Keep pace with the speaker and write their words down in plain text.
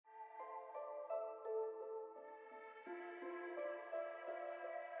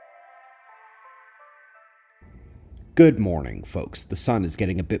Good morning, folks. The sun is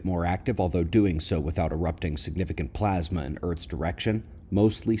getting a bit more active, although doing so without erupting significant plasma in Earth's direction,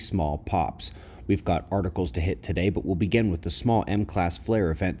 mostly small pops. We've got articles to hit today, but we'll begin with the small M-class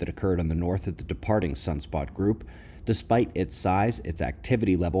flare event that occurred on the north of the departing sunspot group. Despite its size, its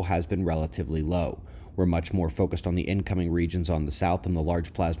activity level has been relatively low. We're much more focused on the incoming regions on the south and the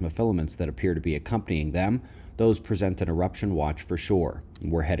large plasma filaments that appear to be accompanying them. Those present an eruption watch for sure.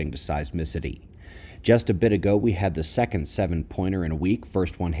 We're heading to seismicity. Just a bit ago, we had the second 7-pointer in a week.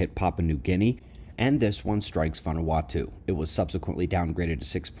 First one hit Papua New Guinea, and this one strikes Vanuatu. It was subsequently downgraded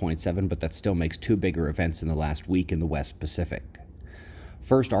to 6.7, but that still makes two bigger events in the last week in the West Pacific.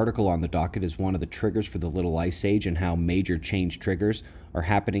 First article on the docket is one of the triggers for the Little Ice Age and how major change triggers are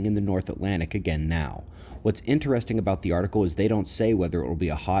happening in the North Atlantic again now. What's interesting about the article is they don't say whether it will be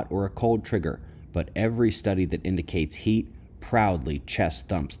a hot or a cold trigger, but every study that indicates heat proudly chest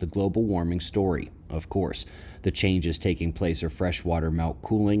thumps the global warming story. Of course, the changes taking place are freshwater melt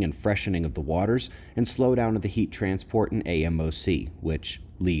cooling and freshening of the waters and slowdown of the heat transport in AMOC, which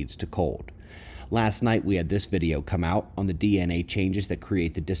leads to cold. Last night we had this video come out on the DNA changes that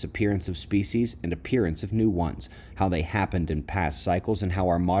create the disappearance of species and appearance of new ones, how they happened in past cycles, and how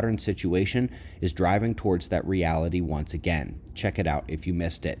our modern situation is driving towards that reality once again. Check it out if you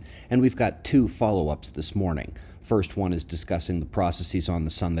missed it. And we've got two follow-ups this morning. First one is discussing the processes on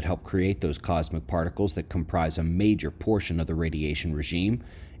the sun that help create those cosmic particles that comprise a major portion of the radiation regime,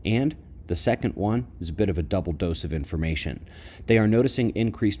 and the second one is a bit of a double dose of information. They are noticing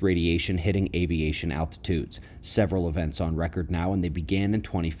increased radiation hitting aviation altitudes, several events on record now, and they began in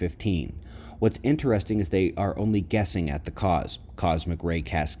 2015. What's interesting is they are only guessing at the cause. Cosmic ray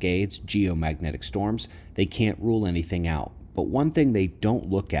cascades, geomagnetic storms, they can't rule anything out. But one thing they don't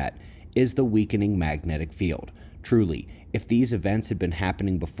look at is the weakening magnetic field. Truly, if these events had been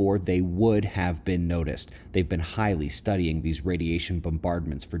happening before, they would have been noticed. They've been highly studying these radiation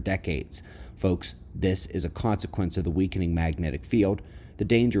bombardments for decades. Folks, this is a consequence of the weakening magnetic field. The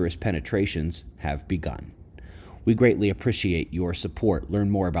dangerous penetrations have begun. We greatly appreciate your support.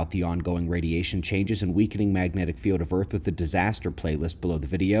 Learn more about the ongoing radiation changes and weakening magnetic field of Earth with the disaster playlist below the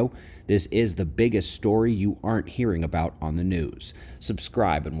video. This is the biggest story you aren't hearing about on the news.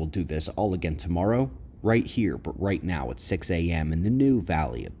 Subscribe and we'll do this all again tomorrow, right here, but right now at 6 a.m. in the new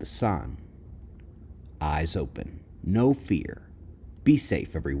Valley of the Sun. Eyes open, no fear. Be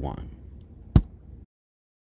safe, everyone.